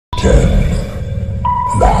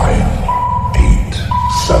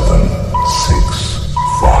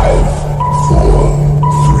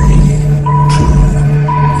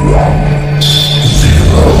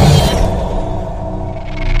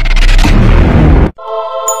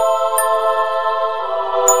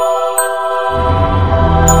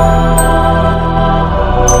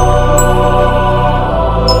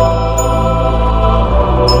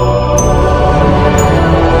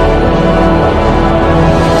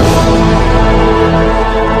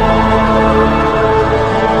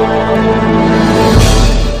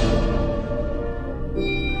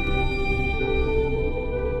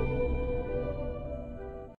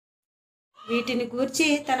వీటిని గూర్చి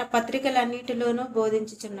తన పత్రికలన్నిటిలోనూ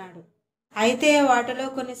బోధించుచున్నాడు. అయితే వాటిలో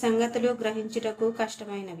కొన్ని సంగతులు గ్రహించుటకు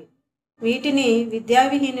కష్టమైనవి. వీటిని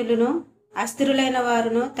విద్యావిహీనులను, అస్థిరులైన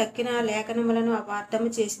వారును తక్కిన లేఖనములను అపార్థము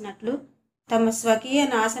చేసినట్లు తమ స్వకీయ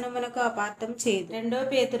నాశనమునకు అపార్థం చేయదు. 2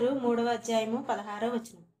 పేతురు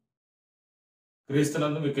 3:16.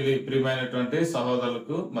 క్రీస్తునందు మిక్కిలి ప్రియమైనటువంటి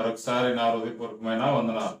సహోదరులకు మరొకసారి నా హృదయపూర్వకమైన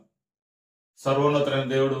వందనాలు. సర్వోన్నతులైన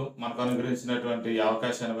దేవుడు మనకు అనుగ్రహించినటువంటి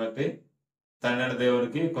అవకాశాన్ని బట్టి తండ్రి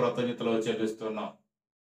దేవుడికి కృతజ్ఞతలు చెల్లిస్తున్నాం.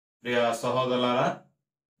 ప్రియ సహోదరులారా,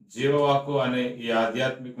 జీవవాక్కు అనే ఈ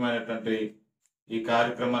ఆధ్యాత్మికమైనటువంటి ఈ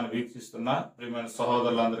కార్యక్రమాన్ని వీక్షిస్తున్న ప్రియమైన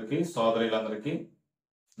సహోదరులందరికీ, సోదరులందరికీ,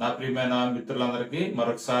 నా ప్రియమైన మిత్రులందరికీ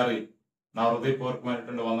మరొకసారి నా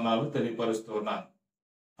హృదయపూర్వకమైనటువంటి వందనాలు తెలియపరుస్తూ ఉన్నాను.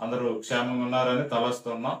 అందరూ క్షేమంగా ఉన్నారని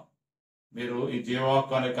తలస్తున్నాం. మీరు ఈ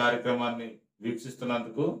జీవవాక్కు అనే కార్యక్రమాన్ని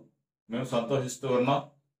వీక్షిస్తున్నందుకు మేము సంతోషిస్తూ ఉన్నాం.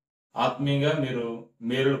 ఆత్మీయంగా మీరు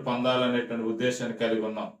మేలు పొందాలనేటువంటి ఉద్దేశాన్ని కలిగి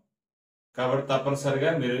ఉన్నాం. కాబట్టి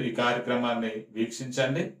తప్పనిసరిగా మీరు ఈ కార్యక్రమాన్ని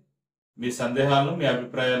వీక్షించండి. మీ సందేహాలను, మీ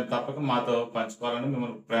అభిప్రాయాలను తప్పక మాతో పంచుకోవాలని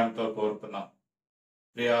మిమ్మల్ని ప్రేమతో కోరుతున్నాం.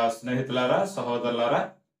 ప్రియ స్నేహితులారా, సహోదరులారా,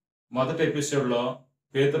 మొదటి ఎపిసోడ్లో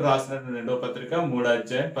పేతురు రాసినటువంటి 2వ పత్రిక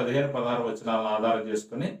 3:15-16 వచనాలను ఆధారం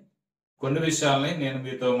చేసుకుని కొన్ని విషయాల్ని నేను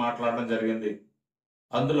మీతో మాట్లాడడం జరిగింది.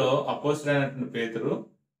 అందులో అపోస్తలుడైనటువంటి పేతురు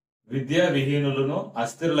విద్యా విహీనులను,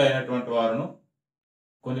 అస్థిరులైనటువంటి వారును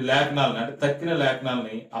కొన్ని లేఖనాలని, అంటే తక్కిన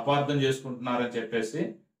లేఖనాలని అపార్థం చేసుకుంటున్నారని చెప్పేసి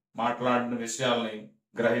మాట్లాడిన విషయాల్ని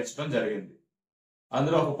గ్రహించడం జరిగింది.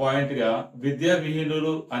 అందులో ఒక పాయింట్గా విద్యా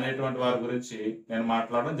విహీనులు అనేటువంటి వారి గురించి నేను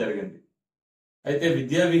మాట్లాడడం జరిగింది. అయితే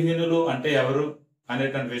విద్యా విహీనులు అంటే ఎవరు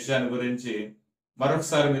అనేటువంటి విషయాన్ని గురించి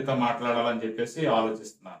మరొకసారి మీతో మాట్లాడాలని చెప్పేసి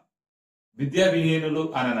ఆలోచిస్తున్నాను. విద్యా విహీనులు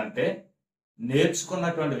అని అంటే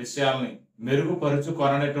నేర్చుకున్నటువంటి విషయాల్ని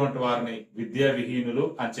మెరుగుపరుచుకొనటువంటి వారిని విద్యా విహీనులు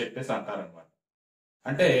అని చెప్పేసి అంటారనమాట.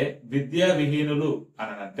 అంటే విద్యా విహీనులు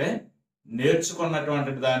అని అంటే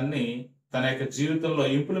నేర్చుకున్నటువంటి దాన్ని తన యొక్క జీవితంలో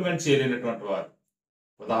ఇంప్లిమెంట్ చేయలేనటువంటి వారు.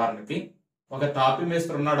 ఉదాహరణకి ఒక తాపి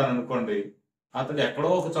మేస్త్రి ఉన్నాడు అని అనుకోండి, అతడు ఎక్కడో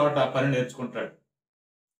ఒక చోట పని నేర్చుకుంటాడు.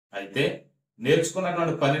 అయితే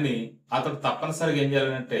నేర్చుకున్నటువంటి పనిని అతడు తప్పనిసరిగా ఏం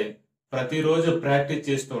చేయాలంటే ప్రతిరోజు ప్రాక్టీస్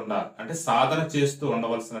చేస్తూ ఉండాలి, అంటే సాధన చేస్తూ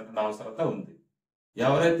ఉండవలసినటువంటి అవసరత ఉంది.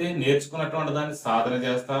 ఎవరైతే నేర్చుకున్నటువంటి దాన్ని సాధన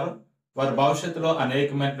చేస్తారో వారి భవిష్యత్తులో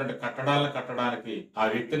అనేకమైనటువంటి కట్టడాలను కట్టడానికి ఆ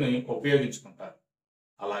వ్యక్తిని ఉపయోగించుకుంటారు.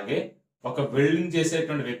 అలాగే ఒక వెల్డింగ్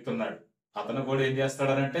చేసేటువంటి వ్యక్తి ఉన్నాడు, అతను కూడా ఏం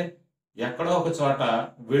చేస్తాడనంటే ఎక్కడో ఒక చోట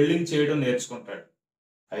వెల్డింగ్ చేయడం నేర్చుకుంటాడు.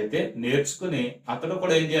 అయితే నేర్చుకుని అతడు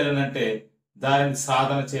కూడా ఏం చేయాలనంటే దానిని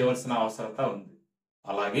సాధన చేయవలసిన అవసరత ఉంది.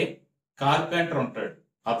 అలాగే కార్పెంటర్ ఉంటాడు,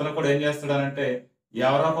 అతను కూడా ఏం చేస్తాడనంటే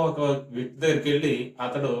ఎవరో ఒక వ్యక్తి దగ్గరికి వెళ్ళి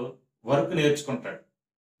అతడు వర్క్ నేర్చుకుంటాడు.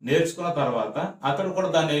 నేర్చుకున్న తర్వాత అతడు కూడా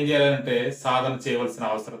దాన్ని ఏం చేయాలంటే సాధన చేయవలసిన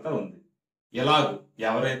అవసరత ఉంది. ఎలాగూ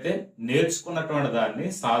ఎవరైతే నేర్చుకున్నటువంటి దాన్ని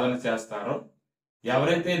సాధన చేస్తారో,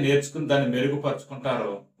 ఎవరైతే నేర్చుకుని దాన్ని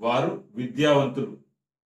మెరుగుపరుచుకుంటారో వారు విద్యావంతులు.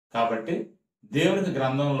 కాబట్టి దేవునికి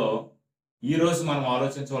గ్రంథంలో ఈరోజు మనం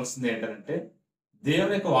ఆలోచించవలసింది ఏంటంటే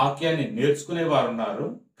దేవుని యొక్క వాక్యాన్ని నేర్చుకునే వారు ఉన్నారు,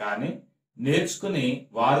 కానీ నేర్చుకుని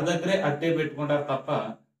వారి దగ్గరే అట్టే పెట్టుకుంటారు తప్ప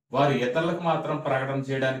వారు ఇతరులకు మాత్రం ప్రకటన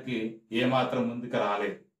చేయడానికి ఏమాత్రం ముందుకు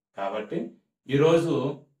రాలేదు. కాబట్టి ఈరోజు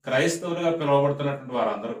క్రైస్తవులుగా పిలువబడుతున్నటువంటి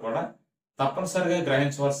వారందరూ కూడా తప్పనిసరిగా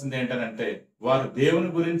గ్రహించవలసింది ఏంటంటే వారు దేవుని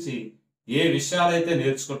గురించి ఏ విషయాలైతే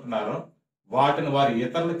నేర్చుకుంటున్నారో వాటిని వారి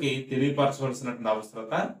ఇతరులకి తెలియపరచవలసినటువంటి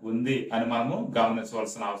అవసరత ఉంది అని మనము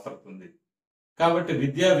గమనించవలసిన అవసరం ఉంది. కాబట్టి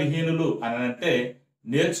విద్యా విహీనులు అని అంటే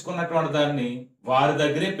నేర్చుకున్నటువంటి దాన్ని వారి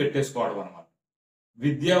దగ్గరే పెట్టేసుకోవడం అన్నమాట.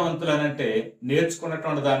 విద్యావంతులు అని అంటే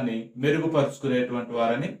నేర్చుకున్నటువంటి దాన్ని మెరుగుపరుచుకునేటువంటి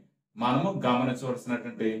వారని మనము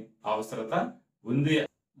గమనించవలసినటువంటి అవసరత ఉంది.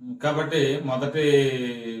 కాబట్టి మొదటి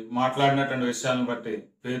మాట్లాడినటువంటి విషయాలను బట్టి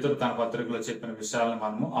పేతురు తన పత్రికలో చెప్పిన విషయాలను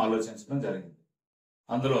మనము ఆలోచించడం జరిగింది.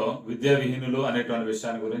 అందులో విద్యా విహీనులు అనేటువంటి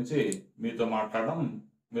విషయాన్ని గురించి మీతో మాట్లాడడం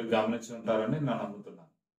మీరు గమనించి ఉంటారని నేను నమ్ముతున్నాను.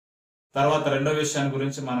 తర్వాత రెండో విషయాన్ని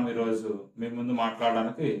గురించి మనం ఈరోజు మీ ముందు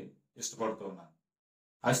మాట్లాడడానికి ఇష్టపడుతూ ఉన్నాను.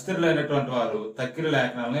 అస్థిరులైనటువంటి వారు తక్కిన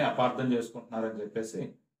లేఖనాలని అపార్థం చేసుకుంటున్నారని చెప్పేసి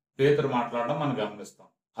పేతురు మాట్లాడడం మనం గమనిస్తాం.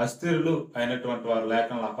 అస్థిరులు అయినటువంటి వారు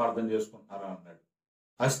లేఖనాలు అపార్థం చేసుకుంటున్నారు అన్నాడు.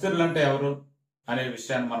 అస్థిరులు అంటే ఎవరు అనే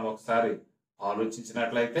విషయాన్ని మనం ఒకసారి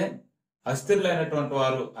ఆలోచించినట్లయితే, అస్థిరులైనటువంటి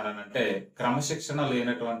వారు అని అంటే క్రమశిక్షణ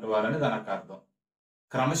లేనటువంటి వారని దానికి అర్థం.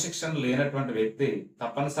 క్రమశిక్షణ లేనటువంటి వ్యక్తి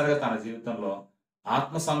తప్పనిసరిగా తన జీవితంలో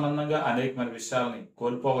ఆత్మ సంబంధంగా అనేకమైన విషయాల్ని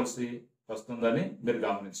కోల్పోవలసి వస్తుందని మీరు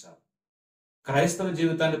గమనించాలి. క్రైస్తవ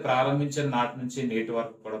జీవితాన్ని ప్రారంభించిన నాటి నుంచి నేటి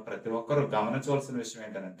వరకు కూడా ప్రతి ఒక్కరూ గమనించవలసిన విషయం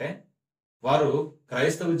ఏంటంటే, వారు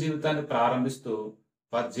క్రైస్తవ జీవితాన్ని ప్రారంభిస్తూ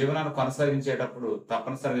వారి జీవనాన్ని కొనసాగించేటప్పుడు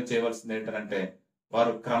తప్పనిసరిగా చేయవలసింది ఏంటంటే,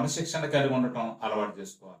 వారు క్రమశిక్షణ కలిగి ఉండటం అలవాటు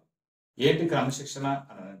చేసుకోవాలి. ఏంటి క్రమశిక్షణ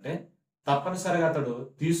అని అంటే, తప్పనిసరిగా అతడు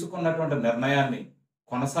తీసుకున్నటువంటి నిర్ణయాన్ని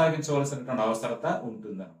కొనసాగించవలసినటువంటి అవసరత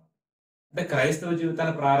ఉంటుందన్నమాట. అంటే క్రైస్తవ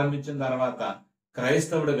జీవితాన్ని ప్రారంభించిన తర్వాత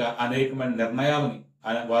క్రైస్తవుడిగా అనేకమైన నిర్ణయాలని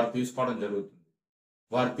వారు తీసుకోవడం జరుగుతుంది.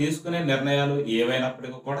 వారు తీసుకునే నిర్ణయాలు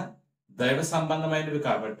ఏవైనప్పటికీ కూడా దైవ సంబంధమైనవి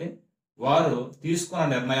కాబట్టి వారు తీసుకున్న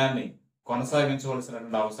నిర్ణయాన్ని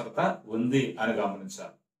కొనసాగించవలసినటువంటి అవసరత ఉంది అని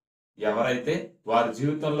గమనించాలి. ఎవరైతే వారి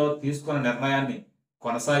జీవితంలో తీసుకున్న నిర్ణయాన్ని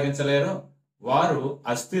కొనసాగించలేరో వారు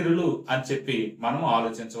అస్థిరులు అని చెప్పి మనం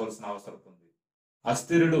ఆలోచించవలసిన అవసరం ఉంది.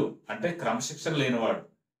 అస్థిరుడు అంటే క్రమశిక్షణ లేనివాడు.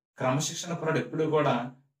 క్రమశిక్షణ పరుడు ఎప్పుడు కూడా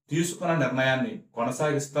తీసుకున్న నిర్ణయాన్ని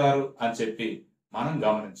కొనసాగిస్తారు అని చెప్పి మనం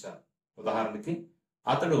గమనించాలి. ఉదాహరణకి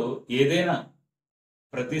అతడు ఏదైనా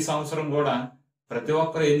ప్రతి సంవత్సరం కూడా ప్రతి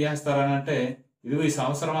ఒక్కరు ఏం చేస్తారని అంటే, ఇది ఈ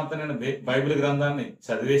సంవత్సరం అంతా నేను బైబిల్ గ్రంథాన్ని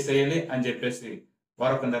చదివేసేయాలి అని చెప్పేసి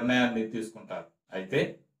వారు ఒక నిర్ణయాన్ని తీసుకుంటారు. అయితే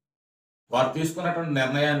వారు తీసుకున్నటువంటి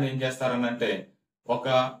నిర్ణయాన్ని ఏం చేస్తారని అంటే, ఒక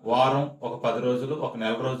వారం, ఒక 10 రోజులు, ఒక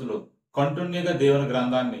నెల రోజులు కంటిన్యూగా దేవుని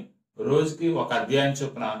గ్రంథాన్ని రోజుకి ఒక అధ్యాయం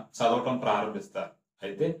చొప్పున చదవటం ప్రారంభిస్తారు.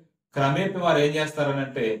 అయితే క్రమేపీ వారు ఏం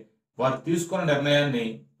చేస్తారనంటే, వారు తీసుకున్న నిర్ణయాన్ని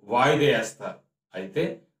వాయిదా వేస్తారు. అయితే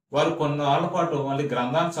వారు కొన్నాళ్ళ పాటు మళ్ళీ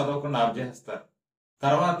గ్రంథాన్ని చదవకుండా ఆఫ్ చేస్తారు.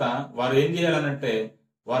 తర్వాత వారు ఏం చేయాలనంటే,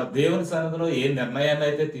 వారు దేవుని సన్నిధిలో ఏ నిర్ణయాన్ని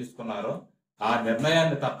అయితే తీసుకున్నారో ఆ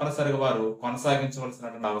నిర్ణయాన్ని తప్పనిసరిగా వారు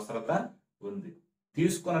కొనసాగించవలసినటువంటి అవసరత ఉంది.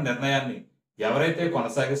 తీసుకున్న నిర్ణయాన్ని ఎవరైతే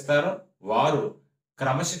కొనసాగిస్తారో వారు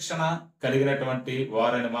క్రమశిక్షణ కలిగినటువంటి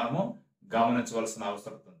వారని మనము గమనించవలసిన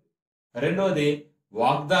అవసరం ఉంది. రెండవది,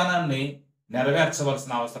 వాగ్దానాన్ని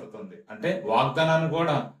నెరవేర్చవలసిన అవసరం ఉంది. అంటే వాగ్దానాన్ని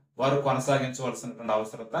కూడా వారు కొనసాగించవలసినటువంటి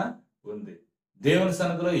అవసరత ఉంది. దేవుని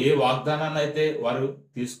సన్నిధిలో ఏ వాగ్దానాన్ని అయితే వారు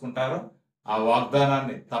తీసుకుంటారో ఆ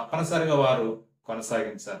వాగ్దానాన్ని తప్పనిసరిగా వారు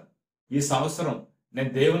కొనసాగించాలి. ఈ సంవత్సరం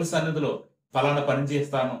నేను దేవుని సన్నిధిలో ఫలానా పని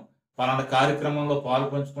చేస్తాను, ఫలానా కార్యక్రమంలో పాలు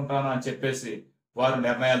పంచుకుంటాను అని చెప్పేసి వారు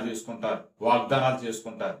నిర్ణయాలు తీసుకుంటారు, వాగ్దానాలు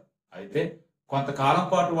చేసుకుంటారు. అయితే కొంతకాలం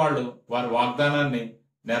పాటు వాళ్ళు వారి వాగ్దానాన్ని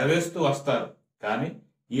నెరవేరుస్తూ వస్తారు. కానీ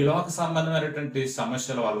ఈ లోక సంబంధమైనటువంటి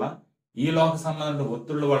సమస్యల వల్ల, ఈ లోక సంబంధమైన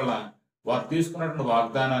ఒత్తిళ్ల వల్ల వారు తీసుకున్నటువంటి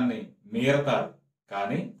వాగ్దానాన్ని మీరతారు.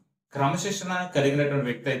 కానీ క్రమశిక్షణ కలిగినటువంటి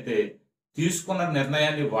వ్యక్తి అయితే తీసుకున్న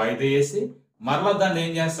నిర్ణయాన్ని వాయిదా వేసి మరలా దాన్ని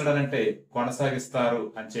ఏం చేస్తాడనంటే కొనసాగిస్తారు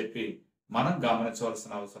అని చెప్పి మనం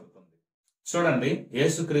గమనించవలసిన అవసరం ఉంది. చూడండి,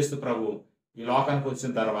 యేసుక్రీస్తు ప్రభు ఈ లోకానికి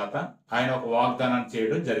వచ్చిన తర్వాత ఆయన ఒక వాగ్దానాన్ని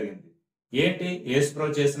చేయడం జరిగింది. ఏంటి యేసు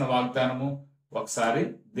ప్రభు చేసిన వాగ్దానము? ఒకసారి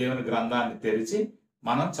దేవుని గ్రంథాన్ని తెరిచి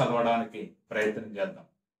మనం చదవడానికి ప్రయత్నం చేద్దాం.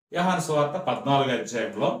 యోహాను సువార్త 14వ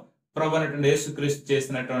అధ్యాయంలో ప్రభు అనేటువంటి యేసుక్రీస్తు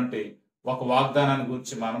చేసినటువంటి ఒక వాగ్దానాన్ని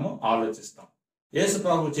గురించి మనము ఆలోచిస్తాం. యేసు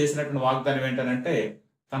ప్రభు చేసినటువంటి వాగ్దానం ఏంటనంటే,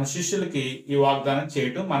 తన శిష్యులకి ఈ వాగ్దానం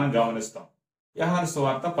చేయటం మనం గమనిస్తాం. యోహాను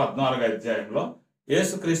సువార్త 14వ అధ్యాయంలో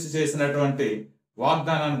యేసుక్రీస్తు చేసినటువంటి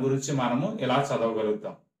వాగ్దానాన్ని గురించి మనము ఇలా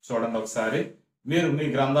చదవగలుగుతాం. చూడండి ఒకసారి. మీరు మీ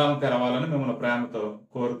గ్రంథాలను తెరవాలని మిమ్మల్ని ప్రేమతో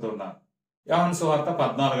కోరుతున్నాను. యోహాను సువార్త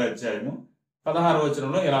 14వ అధ్యాయము 16వ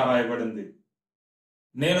వచనంలో ఇలా రాయబడింది,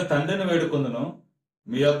 నేను తండ్రిని వేడుకుందును,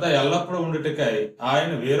 మీ యొద్ద ఎల్లప్పుడూ ఉండుటకై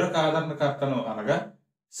ఆయన వేరొక ఆదరణకర్తను అనగా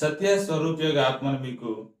సత్య స్వరూపయోగ ఆత్మను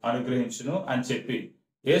మీకు అనుగ్రహించును అని చెప్పి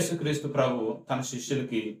యేసుక్రీస్తు ప్రభు తన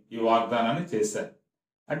శిష్యులకి ఈ వాగ్దానాన్ని చేశారు.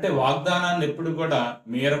 అంటే వాగ్దానాన్ని ఎప్పుడు కూడా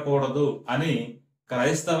మీరకూడదు అని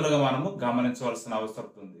క్రైస్తవులుగా మనము గమనించవలసిన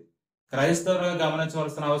అవసరం ఉంది. క్రైస్తవులుగా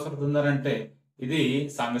గమనించవలసిన అవసరం ఉందనంటే, ఇది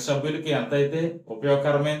సంఘ సభ్యులకి ఎంతైతే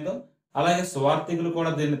ఉపయోగకరమైందో అలాగే సువార్థికులు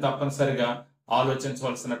కూడా దీన్ని తప్పనిసరిగా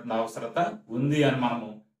ఆలోచించవలసినటువంటి అవసరత ఉంది అని మనము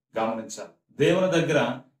గమనించాలి. దేవుని దగ్గర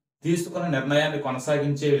తీసుకున్న నిర్ణయాన్ని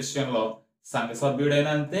కొనసాగించే విషయంలో సంఘ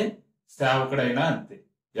సభ్యుడైనా అంతే, సేవకుడైనా అంతే.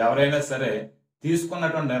 ఎవరైనా సరే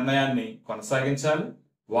తీసుకున్నటువంటి నిర్ణయాన్ని కొనసాగించాలి,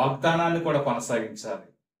 వాగ్దానాన్ని కూడా కొనసాగించాలి.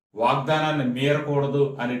 వాగ్దానాన్ని మీరకూడదు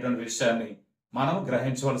అనేటువంటి విషయాన్ని మనం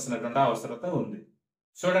గ్రహించవలసినటువంటి అవసరత ఉంది.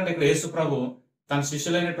 చూడండి, ఇక్కడ యేసు ప్రభు తన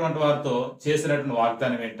శిష్యులైనటువంటి వారితో చేసినటువంటి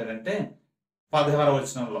వాగ్దానం ఏంటంటే 16వ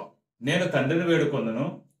వచనంలో, నేను తండ్రిని వేడుకొందును,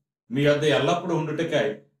 మీ యొద్ద ఎల్లప్పుడూ ఉండుటకై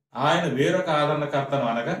ఆయన వేరొక ఆదరణకర్తను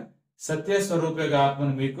అనగా సత్యస్వరూపిగా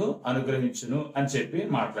ఆత్మను మీకు అనుగ్రహించును అని చెప్పి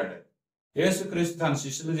మాట్లాడారు. యేసుక్రీస్తు తన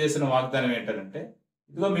శిష్యులు చేసిన వాగ్దానం ఏంటంటే,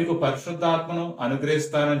 ఇదిగో మీకు పరిశుద్ధాత్మను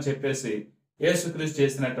అనుగ్రహిస్తానని చెప్పేసి యేసుక్రీస్తు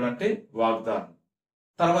చేసినటువంటి వాగ్దానం.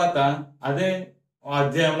 తర్వాత అదే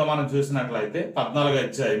అధ్యాయంలో మనం చూసినట్లయితే 14వ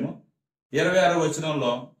అధ్యాయము 26వ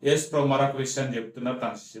వచనంలో యేసు ప్రభు మరొక విషయాన్ని చెప్తున్నారు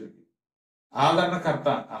తన శిష్యులకి. ఆదరణకర్త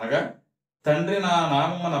అనగా తండ్రి నా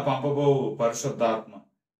నామమున పంపబోవు పరిశుద్ధాత్మ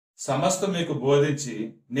సమస్త మీకు బోధించి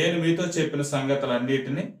నేను మీతో చెప్పిన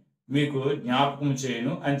సంగతులన్నిటిని మీకు జ్ఞాపకం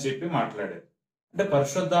చేయను అని చెప్పి మాట్లాడారు. అంటే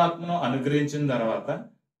పరిశుద్ధాత్మను అనుగ్రహించిన తర్వాత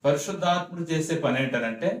పరిశుద్ధాత్ముడు చేసే పని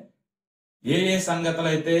ఏంటంటే, ఏ ఏ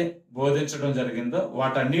సంగతులైతే బోధించడం జరిగిందో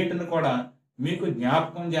వాటన్నిటిని కూడా మీకు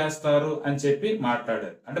జ్ఞాపకం చేస్తారు అని చెప్పి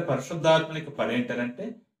మాట్లాడారు. అంటే పరిశుద్ధాత్మనికి పని ఏంటంటే,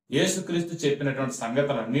 యేసుక్రీస్తు చెప్పినటువంటి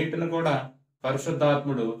సంగతులన్నిటిని కూడా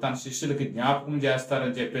పరిశుద్ధాత్ముడు తన శిష్యులకి జ్ఞాపకం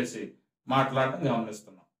చేస్తారని చెప్పేసి మాట్లాడడం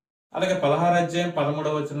గమనిస్తున్నాం. అలాగే 16వ అధ్యాయం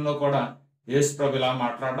 13వ వచనంలో కూడా యేసు ప్రభు ఇలా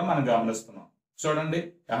మాట్లాడడం మనం గమనిస్తున్నాం. చూడండి,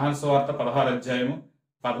 యోహాను సువార్త 16వ అధ్యాయము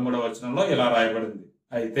 13వ వచనంలో ఇలా రాయబడింది.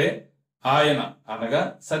 అయితే ఆయన అనగా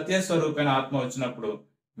సత్యస్వరూపైన ఆత్మ వచ్చినప్పుడు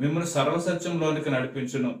మిమ్మల్ని సర్వసత్యంలోనికి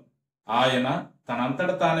నడిపించును. ఆయన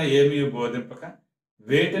తనంతట తానే ఏమీ బోధింపక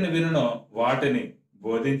వేటిని వినునో వాటిని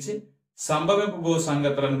బోధించి సంభవింపబో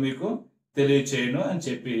సంగతులను మీకు తెలియచేయును అని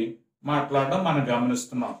చెప్పి మాట్లాడడం మనం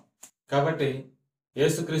గమనిస్తున్నాం. కాబట్టి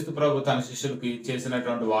యేసుక్రీస్తు ప్రభు తన శిష్యులకి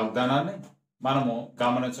చేసినటువంటి వాగ్దానాన్ని మనము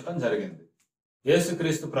గమనించడం జరిగింది.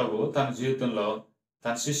 యేసుక్రీస్తు ప్రభు తన జీవితంలో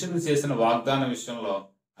తన శిష్యులకు చేసిన వాగ్దాన విషయంలో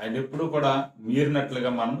ఆయన ఎప్పుడూ కూడా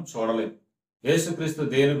మీరినట్లుగా మనం చూడలేము. యేసుక్రీస్తు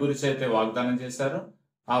దేని గురించి అయితే వాగ్దానం చేశారో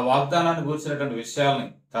ఆ వాగ్దానాన్ని గురించినటువంటి విషయాల్ని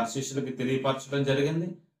తన శిష్యులకి తెలియపరచడం జరిగింది.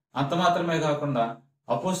 అంత మాత్రమే కాకుండా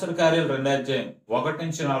అపోస్తల కార్యాలు 2వ అధ్యాయం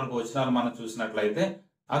 1-4 వచనాలు మనం చూసినట్లయితే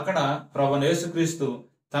అక్కడ ప్రభువైన యేసుక్రీస్తు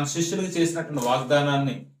తన శిష్యులకు చేసినటువంటి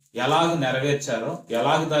వాగ్దానాన్ని ఎలాగ నెరవేర్చారో,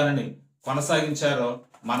 ఎలాగ దానిని కొనసాగించారో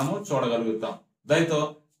మనము చూడగలుగుతాం. దయతో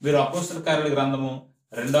మీరు అపోస్తల కార్యాల గ్రంథము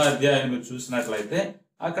 2వ అధ్యాయాన్ని మీరు చూసినట్లయితే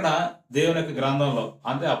అక్కడ దేవుని యొక్క గ్రంథంలో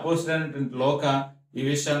అంటే అపోస్తలుడైనటువంటి లోక ఈ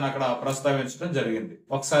విషయాన్ని అక్కడ ప్రస్తావించడం జరిగింది.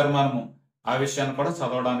 ఒకసారి మనము ఆ విషయాన్ని కూడా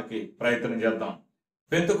చదవడానికి ప్రయత్నం చేద్దాం.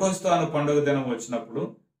 పెంతెకొస్తు అను పండుగ దినం వచ్చినప్పుడు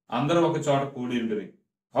అందరూ ఒక చోట కూడిండిరి.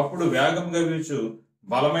 అప్పుడు వేగంగా వీచు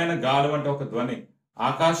బలమైన గాలి వంటి ఒక ధ్వని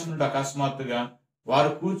ఆకాశం నుండి అకస్మాత్తుగా వారు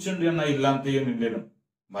కూర్చుండి ఉన్న ఇల్లంతయు నిండెను.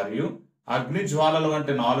 మరియు అగ్ని జ్వాలల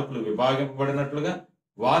వంటి నాలుకలు విభాగింపబడినట్లుగా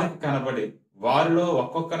వారికి కనబడి వారిలో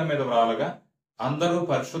ఒక్కొక్కరి మీద వ్రాలగా అందరూ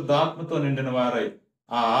పరిశుద్ధాత్మతో నిండిన వారై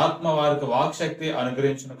ఆ ఆత్మ వారికి వాక్శక్తి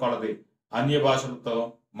అనుగ్రహించిన కొలది అన్య భాషలతో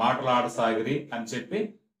మాట్లాడసాగిరి అని చెప్పి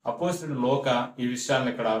అపోస్తలుడైన లోక ఈ విషయాలను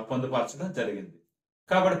ఇక్కడ పొందుపరచడం జరిగింది.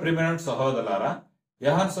 కాబట్టి ప్రియమైన సహోదరులారా,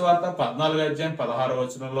 యోహాను సువార్త 14వ అధ్యాయం 16వ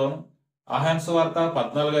వచనంలోను, యోహాను సువార్త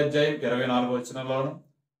 14వ అధ్యాయం 24వ వచనంలోను,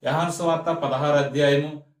 యోహాను సువార్త 16వ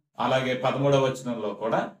అధ్యాయము అలాగే 13వ వచనంలో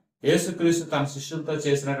కూడా యేసుక్రీస్తు తన శిష్యులతో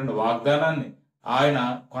చేసినటువంటి వాగ్దానాన్ని ఆయన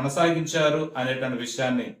కొనసాగించారు అనేటువంటి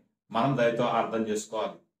విషయాన్ని మనం దయతో అర్థం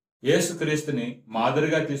చేసుకోవాలి. యేసుక్రీస్తుని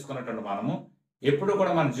మాదిరిగా తీసుకున్నటువంటి మనము ఎప్పుడు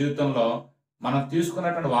కూడా మన జీవితంలో మనం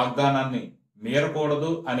తీసుకున్నటువంటి వాగ్దానాన్ని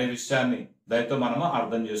మీరకూడదు అనే విషయాన్ని దయతో మనము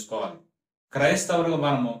అర్థం చేసుకోవాలి. క్రైస్తవులుగా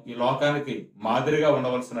మనము ఈ లోకానికి మాదిరిగా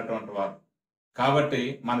ఉండవలసినటువంటి వారు. కాబట్టి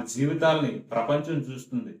మన జీవితాల్ని ప్రపంచం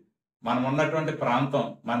చూస్తుంది. మనం ఉన్నటువంటి ప్రాంతం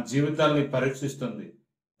మన జీవితాల్ని పరీక్షిస్తుంది.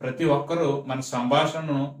 ప్రతి ఒక్కరూ మన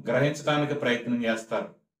సంభాషణను గ్రహించడానికి ప్రయత్నం చేస్తారు.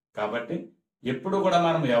 కాబట్టి ఎప్పుడు కూడా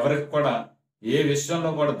మనం ఎవరికి కూడా ఏ విషయంలో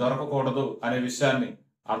కూడా దొరకకూడదు అనే విషయాన్ని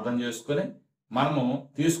అర్థం చేసుకుని మనము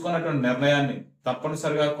తీసుకున్నటువంటి నిర్ణయాన్ని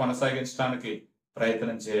తప్పనిసరిగా కొనసాగించడానికి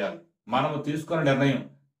ప్రయత్నం చేయాలి. మనము తీసుకున్న నిర్ణయం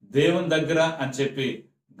దేవుని దగ్గర అని చెప్పి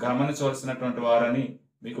గమనించవలసినటువంటి వారని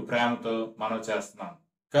మీకు ప్రేమతో మనం చేస్తున్నాం.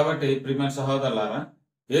 కాబట్టి ప్రియమైన సహోదరులారా,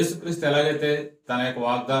 యేసుక్రీస్తు ఎలాగైతే తన యొక్క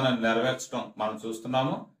వాగ్దానాన్ని నెరవేర్చడం మనం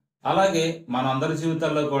చూస్తున్నామో అలాగే మన అందరి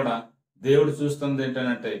జీవితాల్లో కూడా దేవుడు చూస్తుంది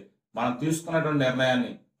ఏంటంటే మనం తీసుకున్నటువంటి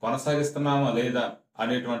నిర్ణయాన్ని కొనసాగిస్తున్నామా లేదా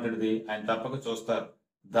అనేటువంటిది ఆయన తప్పక చూస్తారు.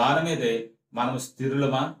 దాని మీదే మనము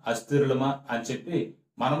స్థిరులమా అస్థిరులమా అని చెప్పి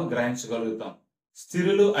మనము గ్రహించగలుగుతాం.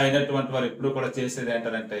 స్థిరులు అయినటువంటి వారు ఎప్పుడు కూడా చేసేది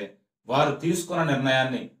ఏంటంటే వారు తీసుకున్న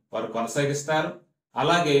నిర్ణయాన్ని వారు కొనసాగిస్తారు.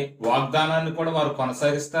 అలాగే వాగ్దానాన్ని కూడా వారు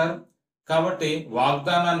కొనసాగిస్తారు. కాబట్టి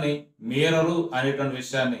వాగ్దానాన్ని మీరరు అనేటువంటి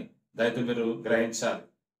విషయాన్ని దయతో మీరు గ్రహించాలి.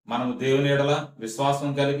 మనము దేవుని ఎడల విశ్వాసం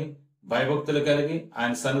కలిగి భయభక్తులు కలిగి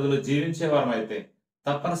ఆయన సన్నిధిలో జీవించే వారమైతే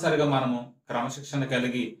తప్పనిసరిగా మనము క్రమశిక్షణ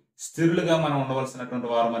కలిగి స్థిరులుగా మనం ఉండవలసినటువంటి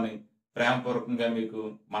వారమని ప్రేమపూర్వకంగా మీకు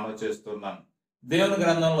మనవి చేస్తున్నాను. దేవుని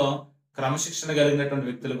గ్రంథంలో క్రమశిక్షణ కలిగినటువంటి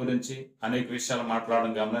వ్యక్తుల గురించి అనేక విషయాలు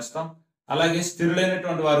మాట్లాడడం గమనిస్తాం. అలాగే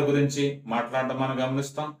స్థిరులైనటువంటి వారి గురించి మాట్లాడడం మనం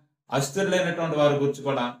గమనిస్తాం. అస్థిరులైనటువంటి వారి గురించి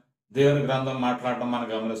కూడా దేవుని గ్రంథం మాట్లాడడం మనం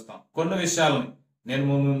గమనిస్తాం. కొన్ని విషయాలని నేను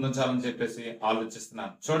ముందుంచాలని చెప్పేసి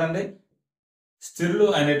ఆలోచిస్తున్నాను. చూడండి, స్థిరులు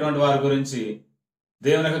అనేటువంటి వారి గురించి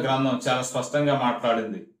దేవుని యొక్క గ్రంథం చాలా స్పష్టంగా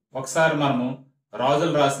మాట్లాడింది. ఒకసారి మనము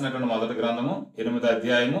రాజులు రాసినటువంటి మొదటి గ్రంథము 8వ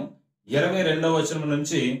అధ్యాయము 22వ వచనం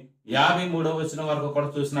నుంచి 53వ వచనం వరకు కూడా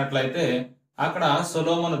చూసినట్లయితే అక్కడ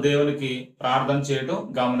సొలొమోను దేవునికి ప్రార్థన చేయడం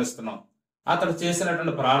గమనిస్తున్నాం. అతడు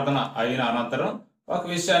చేసినటువంటి ప్రార్థన అయిన అనంతరం ఒక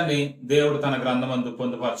విషయాన్ని దేవుడు తన గ్రంథమందు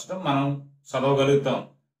పొందుపరచడం మనం చదవగలుగుతాం.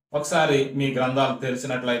 ఒకసారి మీ గ్రంథాలు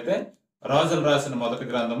తెరిచినట్లయితే రాజులు రాసిన మొదటి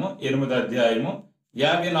గ్రంథము 8వ అధ్యాయము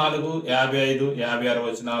 54, 55, 56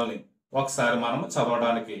 వచనాలని ఒకసారి మనము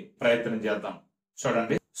చదవడానికి ప్రయత్నం చేద్దాం.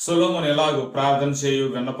 చూడండి, సొలొమోను ఎలాగూ ప్రార్థన చేయు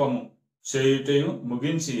విన్నపము చేయుటయు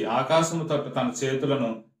ముగించి ఆకాశము తట్టు తన చేతులను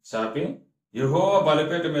చాపి యెహోవా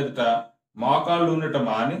బలిపీఠ మీదట మోకాళ్ళు ఉండట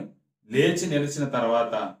మాని లేచి నిలిచిన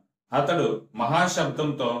తర్వాత అతడు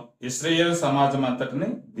మహాశబ్దంతో ఇశ్రాయేలు సమాజం అంతటిని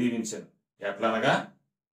దీవించాడు. ఎట్లనగా,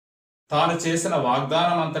 తాను చేసిన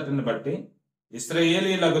వాగ్దానం అంతటిని బట్టి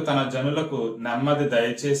ఇశ్రాయేలీలకు తన జనులకు నెమ్మది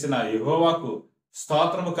దయచేసిన యెహోవాకు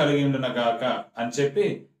స్తోత్రము కలిగి ఉండునగాక అని చెప్పి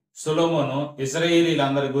సొలొమోను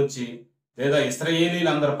ఇశ్రాయేలీలందరి గురించి లేదా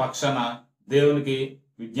ఇశ్రాయేలీలందరి పక్షాన దేవునికి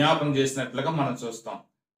విజ్ఞాపన చేసినట్లుగా మనం చూస్తాం.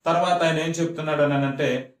 తర్వాత ఆయన ఏం చెప్తున్నాడు అని అంటే,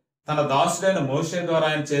 తన దాసుడైన మోషే ద్వారా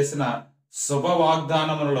ఆయన చేసిన శుభ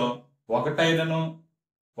వాగ్దానములలో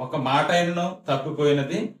ఒక మాటైనను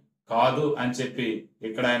తప్పిపోయినది కాదు అని చెప్పి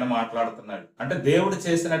ఇక్కడ ఆయన మాట్లాడుతున్నాడు. అంటే దేవుడు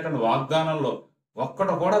చేసినటువంటి వాగ్దానంలో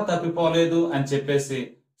ఒక్కడు కూడా తప్పిపోలేదు అని చెప్పేసి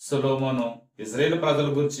సొలొమోను ఇజ్రాయేల్ ప్రజల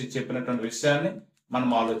గురించి చెప్పినటువంటి విషయాన్ని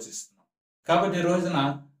మనం ఆలోచిస్తున్నాం. కాబట్టి ఈ రోజున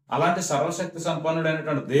అలాంటి సర్వశక్తి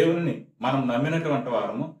సంపన్నుడైనటువంటి దేవుని మనం నమ్మినటువంటి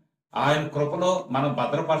వారము, ఆయన కృపలో మనం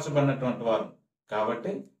భద్రపరచబడినటువంటి వారు.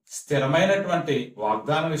 కాబట్టి స్థిరమైనటువంటి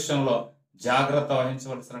వాగ్దాన విషయంలో జాగ్రత్త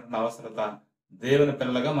వహించవలసినటువంటి అవసరత దేవుని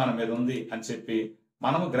పిల్లగా మన మీద ఉంది అని చెప్పి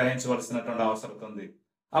మనము గ్రహించవలసినటువంటి అవసరం ఉంది.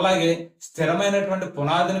 అలాగే స్థిరమైనటువంటి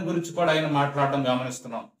పునాదిని గురించి కూడా ఆయన మాట్లాడడం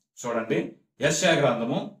గమనిస్తున్నాం. చూడండి, యెషయా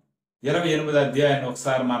గ్రంథము 28వ అధ్యాయాన్ని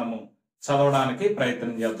ఒకసారి మనము చదవడానికి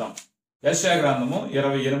ప్రయత్నం చేద్దాం. యెషయా గ్రంథము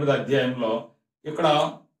 28వ అధ్యాయంలో ఇక్కడ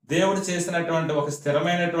దేవుడు చేసినటువంటి ఒక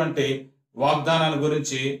స్థిరమైనటువంటి వాగ్దానాల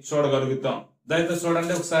గురించి చూడగలుగుతాం. దయచేసి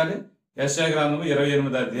చూడండి ఒకసారి. యెషయా గ్రంథము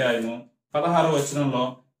 28వ అధ్యాయము 16వ వచనంలో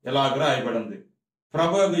ఇలాగ రాయబడింది.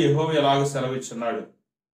 ప్రభువు యెహోవా ఇలాగ సెలవిచ్చున్నాడు,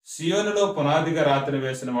 సియోనులో పునాదిగా రాతిని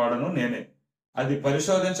వేసిన వాడును నేనే. అది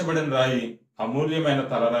పరిశోధించబడిన రాయి, అమూల్యమైన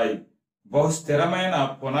తలరాయి, బహు స్థిరమైన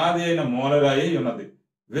పునాది అయిన మూలరాయి ఉన్నది.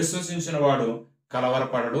 విశ్వసించిన వాడు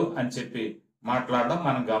కలవరపడడు అని చెప్పి మాట్లాడడం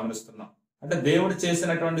మనం గమనిస్తున్నాం. అంటే దేవుడు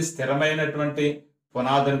చేసినటువంటి స్థిరమైనటువంటి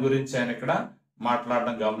పునాదిని గురించి ఆయన ఇక్కడ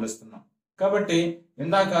మాట్లాడడం గమనిస్తున్నాం. కాబట్టి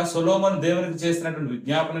ఇందాక సొలొమోను దేవునికి చేసినటువంటి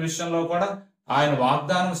విజ్ఞాపన విషయంలో కూడా ఆయన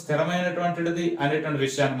వాగ్దానం స్థిరమైనటువంటిది అనేటువంటి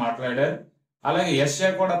విషయాన్ని మాట్లాడారు. అలాగే యెషయా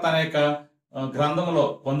కూడా తన యొక్క గ్రంథంలో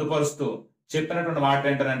పొందుపరుస్తూ చెప్పినటువంటి మాట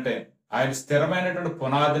ఏంటంటే, ఆయన స్థిరమైనటువంటి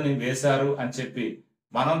పునాదిని వేశారు అని చెప్పి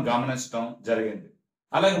మనం గమనించడం జరిగింది.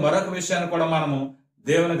 అలాగే మరొక విషయాన్ని కూడా మనము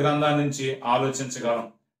దేవుని గ్రంథాన్ని నుంచి ఆలోచించగలం.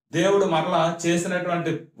 దేవుడు మరలా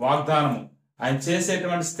చేసినటువంటి వాగ్దానము, ఆయన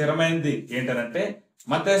చేసేటువంటి స్థిరమైనది ఏంటంటే,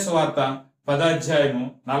 మత్తయి సువార్త 10వ అధ్యాయము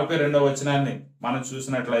 42వ వచనాన్ని మనం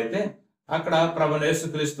చూసినట్లయితే అక్కడ ప్రభువైన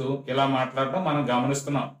యేసుక్రీస్తు ఇలా మాట్లాడడం మనం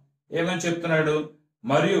గమనిస్తున్నాం. ఏమని చెప్తున్నాడు?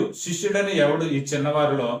 మరియు శిష్యుడని ఎవడు ఈ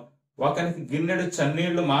చిన్నవారిలో ఒకనికి గిన్నెడు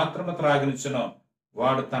చన్నీళ్లు మాత్రము త్రాగినిచ్చునో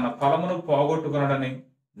వాడు తన ఫలమును పోగొట్టుకున్నాడని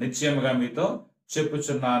నిశ్చయముగా మీతో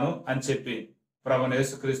చెప్పుచున్నాను అని చెప్పి ప్రభువైన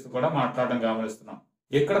యేసుక్రీస్తు కూడా మాట్లాడడం గమనిస్తున్నాం.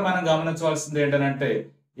 ఇక్కడ మనం గమనించవలసింది ఏంటంటే,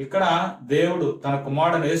 ఇక్కడ దేవుడు తన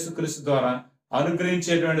కుమారుడైన యేసుక్రీస్తు ద్వారా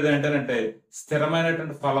అనుగ్రహించేటువంటిది ఏంటంటే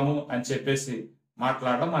స్థిరమైనటువంటి ఫలము అని చెప్పేసి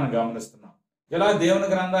మాట్లాడడం మనం గమనిస్తున్నాం. ఇలా దేవుని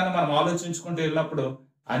గ్రంథాన్ని మనం ఆలోచించుకుంటూ వెళ్ళినప్పుడు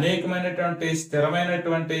అనేకమైనటువంటి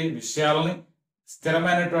స్థిరమైనటువంటి విషయాలని,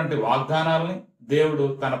 స్థిరమైనటువంటి వాగ్దానాలని దేవుడు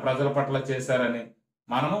తన ప్రజల పట్ల చేశారని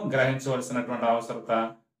మనము గ్రహించవలసినటువంటి అవసరత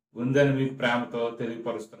ఉందని మీకు ప్రేమతో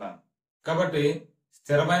తెలియపరుస్తున్నాను. కాబట్టి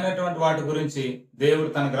స్థిరమైనటువంటి వాటి గురించి దేవుడు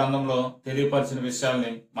తన గ్రంథంలో తెలియపరిచిన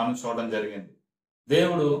విషయాల్ని మనం చూడడం జరిగింది.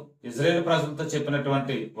 దేవుడు ఇజ్రాయేల్ ప్రజలతో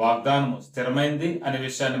చెప్పినటువంటి వాగ్దానము స్థిరమైంది అనే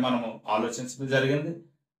విషయాన్ని మనము ఆలోచించడం జరిగింది.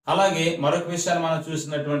 అలాగే మరొక విషయాన్ని మనం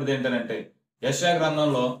చూసినటువంటిది ఏంటంటే, యెషయా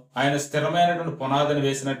గ్రంథంలో ఆయన స్థిరమైనటువంటి పునాదిని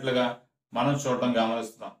వేసినట్లుగా మనం చూడడం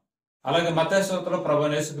గమనిస్తున్నాం. అలాగే మత్తయి సువార్తలో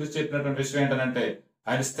ప్రభువైన యేసుక్రీస్తు చెప్పినటువంటి విషయం ఏంటంటే,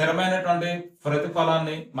 ఆయన స్థిరమైనటువంటి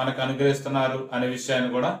ప్రతిఫలాన్ని మనకు అనుగ్రహిస్తున్నారు అనే విషయాన్ని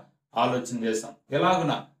కూడా ఆలోచన చేశాం.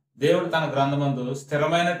 ఎలాగున దేవుడు తన గ్రంథమందు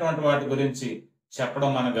స్థిరమైనటువంటి వాటి గురించి చెప్పడం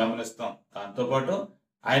మనం గమనిస్తాం. దాంతోపాటు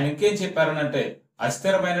ఆయన ఇంకేం చెప్పారనంటే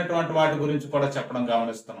అస్థిరమైనటువంటి వాటి గురించి కూడా చెప్పడం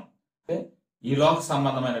గమనిస్తున్నాం. అంటే ఈ లోక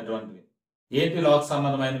సంబంధమైనటువంటివి ఏంటి? లోక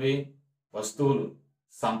సంబంధమైనవి వస్తువులు,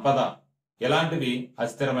 సంపద, ఇలాంటివి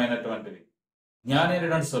అస్థిరమైనటువంటివి. జ్ఞాని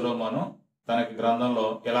అయినటువంటి సొలొమోను తనకి గ్రంథంలో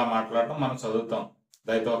ఇలా మాట్లాడటం మనం చదువుతాం.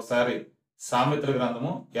 దయతో ఒకసారి సామెతల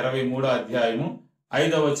గ్రంథము 23వ అధ్యాయము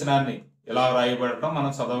 5వ వచనాన్ని ఇలా రాయబడటం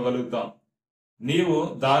మనం చదవగలుగుతాం. నీవు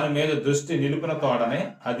దాని మీద దృష్టి నిలిపిన తోడనే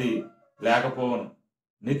అది లేకపోవును,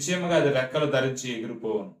 నిశ్చయముగా అది రెక్కలు ధరించి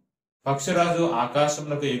ఎగిరిపోవును, పక్షిరాజు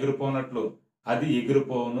ఆకాశమునకు ఎగిరిపోనట్లు అది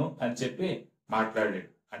ఎగిరిపోవును అని చెప్పి మాట్లాడాడు.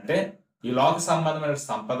 అంటే ఈ లోక సంబంధమైన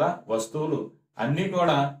సంపద, వస్తువులు అన్నీ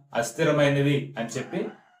కూడా అస్థిరమైనవి అని చెప్పి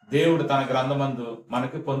దేవుడు తన గ్రంథమందు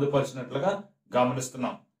మనకి పొందుపరిచినట్లుగా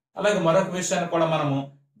గమనిస్తున్నాం. అలాగే మరొక విషయాన్ని కూడా మనము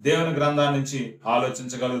దేవుని గ్రంథాల నుంచి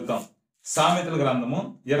ఆలోచించగలుగుతాం. సామెతల గ్రంథము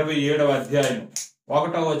 27వ అధ్యాయం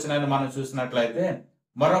 1వ వచనాన్ని మనం చూసినట్లయితే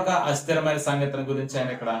మరొక అస్థిరమైన సంగతిని గురించి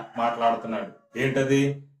ఆయన ఇక్కడ మాట్లాడుతున్నాడు. ఏంటది?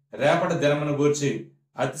 రేపటి దినమును గూర్చి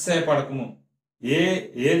అతిశయపడకము,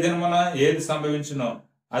 ఏ దినమున ఏది సంభవించునో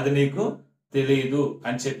అది నీకు తెలియదు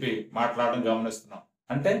అని చెప్పి మాట్లాడడం గమనిస్తున్నాం.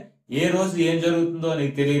 అంటే ఏ రోజు ఏం జరుగుతుందో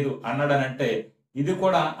నీకు తెలియదు అన్నాడనంటే ఇది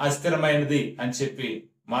కూడా అస్థిరమైనది అని చెప్పి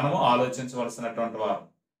మనము ఆలోచించవలసినటువంటి వారు.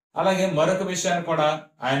 అలాగే మరొక విషయాన్ని కూడా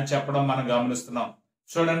ఆయన చెప్పడం మనం గమనిస్తున్నాం.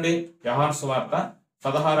 చూడండి, యోహాను సువార్త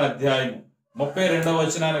 16వ అధ్యాయం 32వ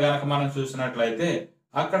వచనాన్ని గనక మనం చూసినట్లయితే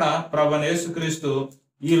అక్కడ ప్రభువైన యేసుక్రీస్తు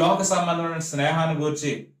ఈ లోక సంబంధమైన స్నేహాన్ని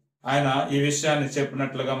గురించి ఆయన ఈ విషయాన్ని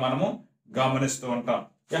చెప్పినట్లుగా మనము గమనిస్తూ ఉంటాం.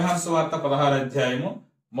 యోహాను సువార్త 16వ అధ్యాయము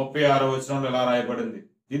 36వ వచనంలో ఇలా రాయబడింది,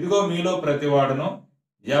 ఇదిగో మీలో ప్రతివాడును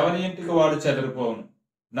ఎవరి ఇంటికి వాడు చెదరిపోవును,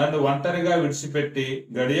 నన్ను ఒంటరిగా విడిచిపెట్టి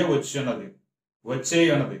గడియ వచ్చేయున్నది,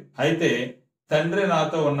 అయితే తండ్రి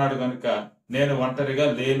నాతో ఉన్నాడు గనుక నేను ఒంటరిగా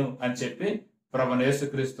లేను అని చెప్పి ప్రభువైన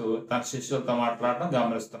యేసుక్రీస్తు తన శిష్యులతో మాట్లాడటం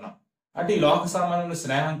గమనిస్తున్నాం. అంటే ఈ లోక సంబంధమైన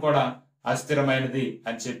స్నేహం కూడా అస్థిరమైనది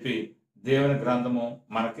అని చెప్పి దేవుని గ్రంథము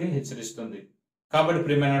మనకి హెచ్చరిస్తుంది. కాబట్టి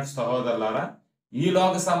ప్రియమైన సహోదరులారా, ఈ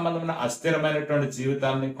లోక సంబంధమైన అస్థిరమైనటువంటి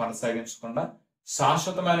జీవితాన్ని కొనసాగించకుండా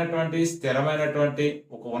శాశ్వతమైనటువంటి స్థిరమైనటువంటి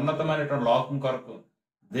ఒక ఉన్నతమైనటువంటి లోకం కొరకు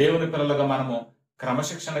దేవుని పిల్లలుగా మనము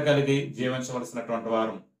క్రమశిక్షణ కలిగి జీవించవలసినటువంటి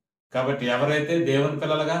వారు. కాబట్టి ఎవరైతే దేవుని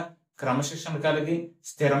పిల్లలుగా క్రమశిక్షణ కలిగి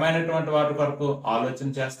స్థిరమైనటువంటి వాటి కొరకు ఆలోచన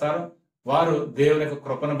చేస్తారో వారు దేవుని యొక్క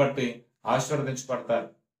కృపను బట్టి ఆశీర్వదించబడతారు.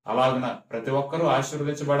 అలాగున ప్రతి ఒక్కరూ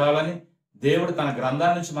ఆశీర్వదించబడాలని దేవుడు తన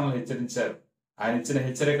గ్రంథాల నుంచి మనల్ని హెచ్చరించారు. ఆయన ఇచ్చిన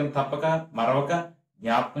హెచ్చరికను తప్పక మరొక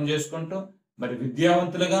జ్ఞాపకం చేసుకుంటూ మరి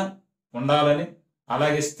విద్యావంతులుగా ఉండాలని,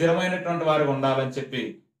 అలాగే స్థిరమైనటువంటి వారు ఉండాలని చెప్పి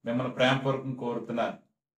మిమ్మల్ని ప్రేమపూర్వకం కోరుతున్నాను.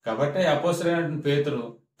 కాబట్టి అపోస్తలుడైనటువంటి పేతురు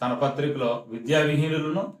తన పత్రికలో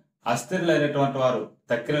విద్యావిహీనులను అస్థిరులైనటువంటి వారు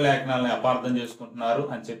తక్కిన లేఖనాలని అపార్థం చేసుకుంటున్నారు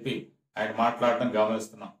అని చెప్పి ఆయన మాట్లాడటం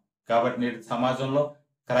గమనిస్తున్నాం. కాబట్టి నేటి సమాజంలో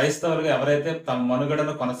క్రైస్తవులుగా ఎవరైతే తమ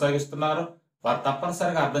మనుగడను కొనసాగిస్తున్నారో వారు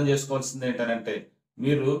తప్పనిసరిగా అర్థం చేసుకోవాల్సింది ఏంటంటే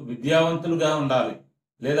మీరు విద్యావంతులుగా ఉండాలి,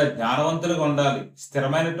 లేదా జ్ఞానవంతులుగా ఉండాలి,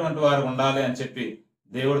 స్థిరమైనటువంటి వారు ఉండాలి అని చెప్పి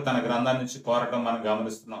దేవుడు తన గ్రంథాన్ని నుంచి కోరటం మనం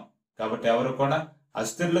గమనిస్తున్నాం. కాబట్టి ఎవరు కూడా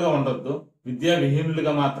అస్థిరులుగా ఉండొద్దు,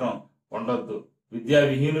 విద్యావిహీనులుగా మాత్రం ఉండొద్దు.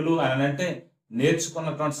 విద్యావిహీనులు అని అంటే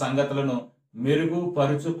నేర్చుకున్నటువంటి సంగతులను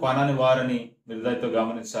మెరుగుపరుచు కొనని వారని మీరు దయతో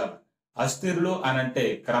గమనించాలి. అస్థిరులు అని అంటే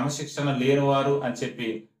క్రమశిక్షణ లేనివారు అని చెప్పి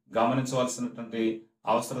గమనించవలసినటువంటి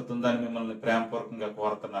అవసరం ఉందని మిమ్మల్ని ప్రేమపూర్వకంగా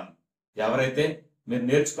కోరుతున్నాను. ఎవరైతే మీరు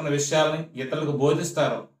నేర్చుకున్న విషయాలని ఇతరులకు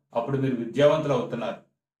బోధిస్తారో అప్పుడు మీరు విద్యావంతులు అవుతున్నారు.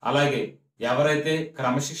 అలాగే ఎవరైతే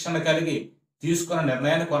క్రమశిక్షణ కలిగి తీసుకున్న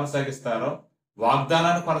నిర్ణయాన్ని కొనసాగిస్తారో,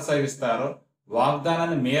 వాగ్దానాన్ని కొనసాగిస్తారో,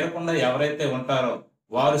 వాగ్దానాన్ని మేరకుండా ఎవరైతే ఉంటారో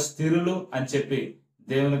వారు స్థిరులు అని చెప్పి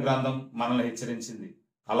దేవుని గ్రంథం మనల్ని హెచ్చరించింది.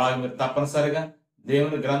 అలాగే మీరు తప్పనిసరిగా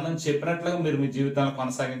దేవుని గ్రంథం చెప్పినట్లుగా మీరు మీ జీవితాన్ని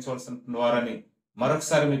కొనసాగించవలసిన వారని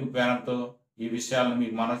మరొకసారి మీకు ప్రేమతో ఈ విషయాలను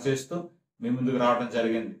మీకు మనవి చేస్తూ మీ ముందుకు రావడం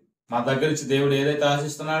జరిగింది. మా దగ్గర నుంచి దేవుడు ఏదైతే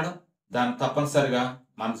ఆశిస్తున్నాడో దాన్ని తప్పనిసరిగా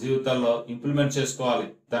మన జీవితాల్లో ఇంప్లిమెంట్ చేసుకోవాలి.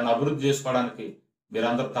 దాన్ని అభివృద్ధి చేసుకోవడానికి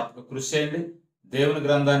మీరందరూ తప్పక కృషి చేయండి. దేవుని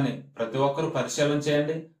గ్రంథాన్ని ప్రతి ఒక్కరూ పరిశీలన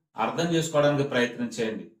చేయండి, అర్థం చేసుకోవడానికి ప్రయత్నం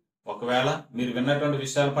చేయండి. ఒకవేళ మీరు విన్నటువంటి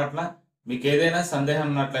విషయాల పట్ల మీకు ఏదైనా సందేహం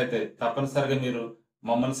ఉన్నట్లయితే తప్పనిసరిగా మీరు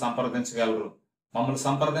మమ్మల్ని సంప్రదించగలరు. మమ్మల్ని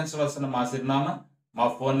సంప్రదించవలసిన మా చిరునామా, మా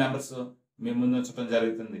ఫోన్ నెంబర్స్ మీ ముందు ఉంచడం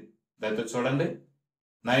జరుగుతుంది. దయతో చూడండి,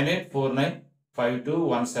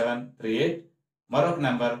 9849521738, మరొక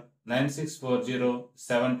నెంబర్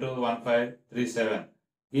 9640721537.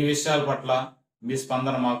 ఈ విషయాల పట్ల మీ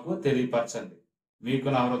స్పందన మాకు తెలియపరచండి. మీకు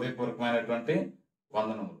నా హృదయపూర్వకమైనటువంటి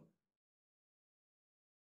వందనములు.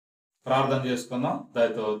 ప్రార్థన చేసుకుందాం.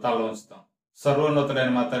 దయతో తల ఉంచుతాం.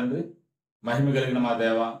 సర్వోన్నతుడైన మా తండ్రి, మహిమ కలిగిన మా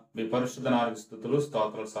దేవ, మీ పరిశుద్ధ నాలుగు స్తుతులు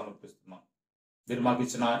స్తోత్రాలు సమర్పిస్తున్నాం. మీరు మాకు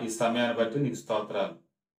ఇచ్చిన ఈ సమయాన్ని బట్టి నీకు స్తోత్రాలు.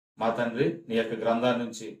 మా తండ్రి, నీ యొక్క గ్రంథాల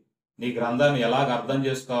నుంచి నీ గ్రంథాన్ని ఎలాగ అర్థం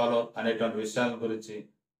చేసుకోవాలో అనేటువంటి విషయాల గురించి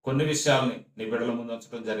కొన్ని విషయాల్ని నీ బిడ్డల ముందు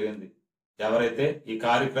ఉంచడం జరిగింది. ఎవరైతే ఈ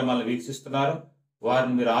కార్యక్రమాలను వీక్షిస్తున్నారో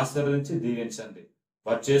వారిని మీరు ఆశీర్వదించి దీవించండి.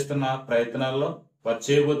 వారు చేస్తున్న ప్రయత్నాల్లో,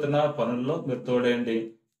 వారు చేయబోతున్న పనుల్లో మీరు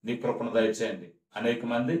తోడేయండి. నీ కృపను దయచేయండి. అనేక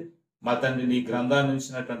మంది మా తండ్రి నీ గ్రంథాన్ని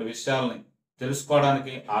ఉంచినటువంటి విషయాల్ని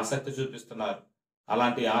తెలుసుకోవడానికి ఆసక్తి చూపిస్తున్నారు.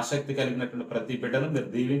 అలాంటి ఆసక్తి కలిగినటువంటి ప్రతి బిడ్డను మీరు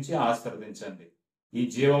దీవించి ఆశీర్వదించండి. ఈ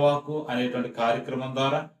జీవవాక్కు అనేటువంటి కార్యక్రమం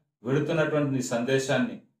ద్వారా వెళుతున్నటువంటి నీ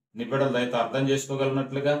సందేశాన్ని నీ బిడ్డల దయతో అర్థం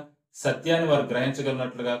చేసుకోగలిగినట్లుగా, సత్యాన్ని వారు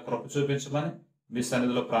గ్రహించగలిగినట్లుగా కృప చూపించమని మీ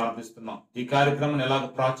సన్నిధిలో ప్రార్థిస్తున్నాం. ఈ కార్యక్రమాన్ని ఎలాగ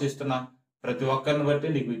ప్రోత్సహిస్తున్నా ప్రతి ఒక్కరిని బట్టి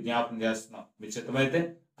నీకు జ్ఞాపకం చేస్తున్నాం. మీ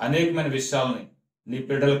చిత్తమైతే అనేకమైన విషయాలని నీ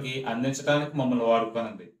బిడ్డలకి అందించడానికి మమ్మల్ని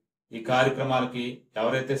వాడుకోనండి. ఈ కార్యక్రమాలకి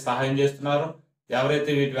ఎవరైతే సహాయం చేస్తున్నారో,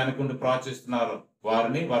 ఎవరైతే వీటి వెనకుండి ప్రోత్సహిస్తున్నారో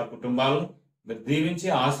వారిని, వారి కుటుంబాలను మీరు దీవించి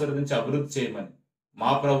ఆశీర్వదించి అభివృద్ధి చేయమని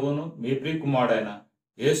మా ప్రభువును మీ ప్రియ కుమారుడైన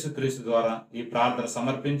యేసుక్రీస్తు ద్వారా ఈ ప్రార్థన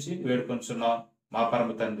సమర్పించి వేడుకొంచున్నాం మా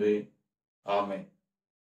పరమ తండ్రి. ఆమేన్.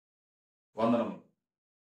 వందనములు.